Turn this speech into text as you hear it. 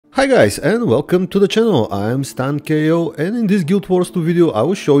Hi guys and welcome to the channel, I'm StanKO, and in this Guild Wars 2 video I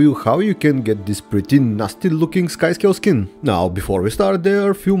will show you how you can get this pretty nasty looking Skyscale skin. Now before we start, there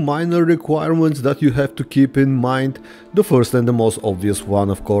are a few minor requirements that you have to keep in mind. The first and the most obvious one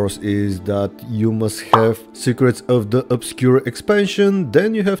of course is that you must have Secrets of the Obscure expansion,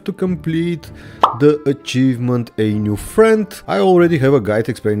 then you have to complete the achievement A New Friend. I already have a guide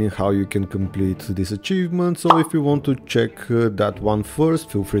explaining how you can complete this achievement, so if you want to check that one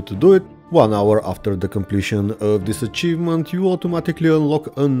first, feel free to do it. 1 hour after the completion of this achievement, you automatically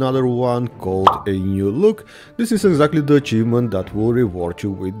unlock another one called A New Look. This is exactly the achievement that will reward you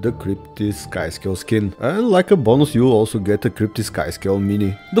with the Cryptic Skyscale skin. And like a bonus, you also get a Cryptic Skyscale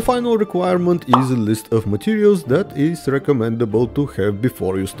mini. The final requirement is a list of materials that is recommendable to have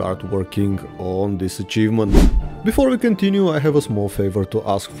before you start working on this achievement. Before we continue, I have a small favor to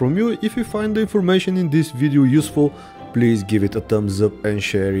ask from you. If you find the information in this video useful, please give it a thumbs up and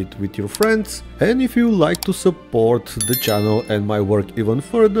share it with your friends. And if you like to support the channel and my work even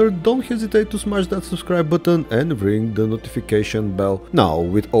further, don't hesitate to smash that subscribe button and ring the notification bell. Now,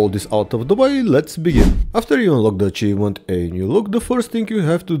 with all this out of the way, let's begin. After you unlock the achievement A New Look, the first thing you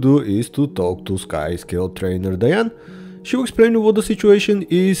have to do is to talk to Skyscale trainer Diane. She will explain you what the situation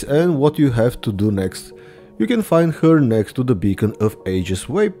is and what you have to do next. You can find her next to the Beacon of Ages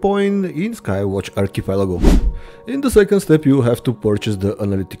waypoint in Skywatch Archipelago. In the second step, you have to purchase the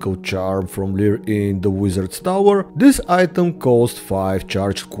Analytical Charm from Lear in the Wizard's Tower. This item costs 5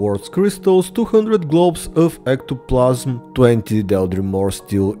 charged quartz crystals, 200 globes of ectoplasm, 20 Deldrimor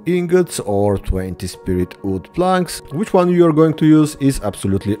steel ingots or 20 spirit wood planks. Which one you are going to use is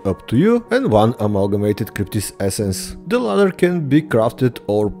absolutely up to you, and 1 amalgamated cryptis essence. The latter can be crafted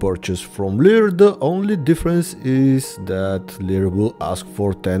or purchased from Lear. The only difference is that Lear will ask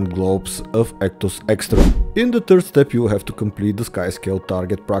for 10 globes of Ectos extra. In the third step, you have to complete the Skyscale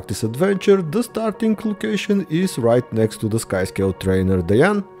Target Practice Adventure. The starting location is right next to the Skyscale trainer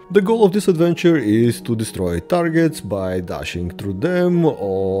Diane. The goal of this adventure is to destroy targets by dashing through them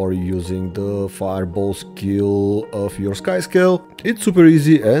or using the fireball skill of your Skyscale. It's super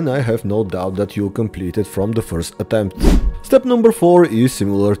easy and I have no doubt that you'll complete it from the first attempt. Step number 4 is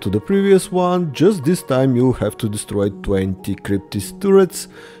similar to the previous one, just this time you have to destroy 20 Cryptis turrets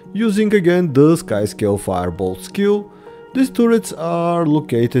using again the Skyscale fireball skill. These turrets are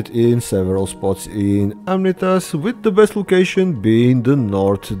located in several spots in Amnitas, with the best location being the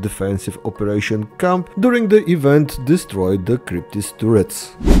North Defensive Operation Camp. During the event, destroy the Cryptis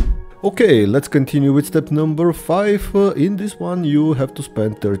turrets. Okay, let's continue with step number 5. In this one you have to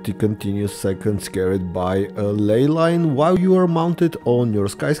spend 30 continuous seconds carried by a ley line while you are mounted on your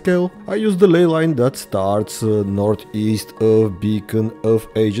Skyscale. I used the ley line that starts northeast of Beacon of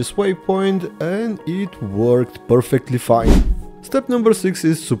Ages waypoint and it worked perfectly fine. Step number 6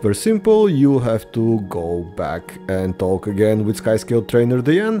 is super simple. You have to go back and talk again with Skyscale trainer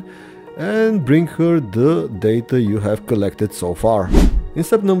Diane and bring her the data you have collected so far. In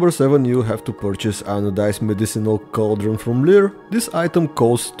step number 7 you have to purchase Anodized Medicinal Cauldron from Lear. This item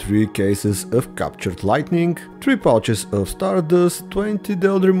costs 3 cases of Captured Lightning, 3 pouches of Stardust, 20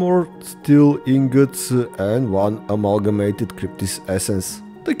 Deldrimor steel ingots and 1 amalgamated Cryptis essence.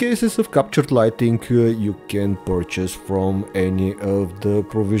 The cases of Captured Lightning you can purchase from any of the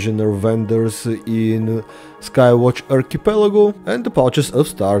provisioner vendors in Skywatch Archipelago, and the pouches of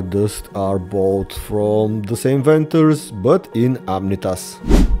Stardust are bought from the same vendors but in Amnitas.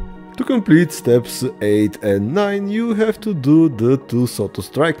 To complete steps 8 and 9 you have to do the 2 SOTO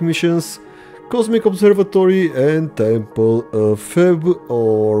strike missions, Cosmic Observatory and Temple of Feb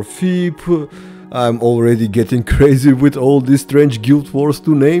or Phoebe. I'm already getting crazy with all these strange Guild Wars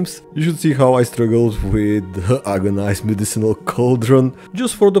 2 names. You should see how I struggled with the Agonized Medicinal Cauldron.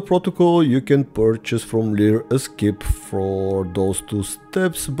 Just for the protocol you can purchase from Lear a skip for those 2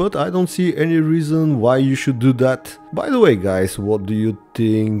 steps, but I don't see any reason why you should do that. By the way guys, what do you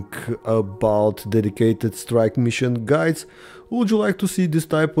think about dedicated strike mission guides? Would you like to see this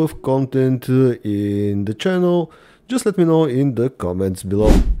type of content in the channel? Just let me know in the comments below.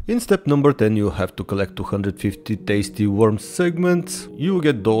 In step number 10 you have to collect 250 tasty worm segments. You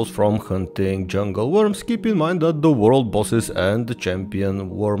get those from hunting jungle worms. Keep in mind that the world bosses and the champion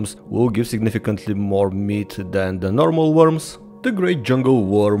worms will give significantly more meat than the normal worms. The Great Jungle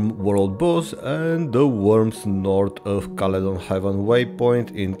Worm world boss and the worms north of Caledon Haven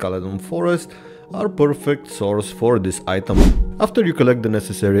waypoint in Caledon Forest are perfect source for this item. After you collect the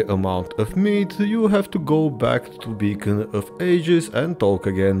necessary amount of meat, you have to go back to Beacon of Ages and talk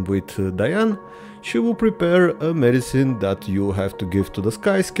again with Diane. She will prepare a medicine that you have to give to the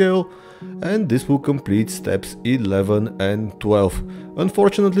Skyscale. and this will complete steps 11 and 12.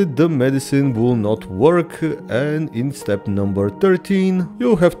 Unfortunately, the medicine will not work, and in step number 13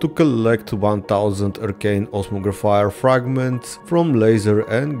 you have to collect 1000 arcane osmographier fragments from laser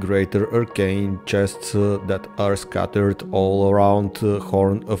and greater arcane chests that are scattered all around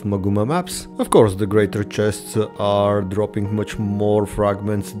Horn of Maguma maps. Of course, the greater chests are dropping much more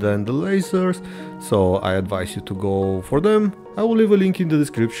fragments than the lasers, so I advise you to go for them. I will leave a link in the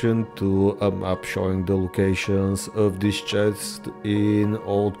description to a map showing the locations of these chests in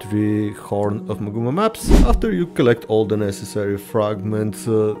all 3 Horn of Maguma maps. After you collect all the necessary fragments,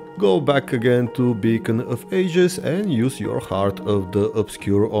 go back again to Beacon of Ages and use your Heart of the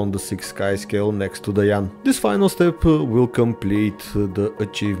Obscure on the 6th Skyscale next to the Yan. This final step will complete the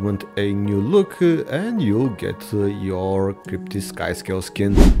achievement A New Look, and you'll get your Cryptis Skyscale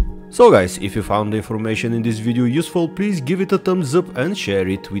skin. So guys, if you found the information in this video useful, please give it a thumbs up and share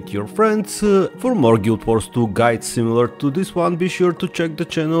it with your friends. For more Guild Wars 2 guides similar to this one, be sure to check the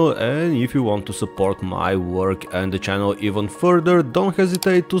channel, and if you want to support my work and the channel even further, don't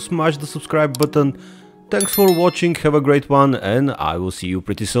hesitate to smash the subscribe button. Thanks for watching, have a great one, and I will see you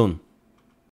pretty soon.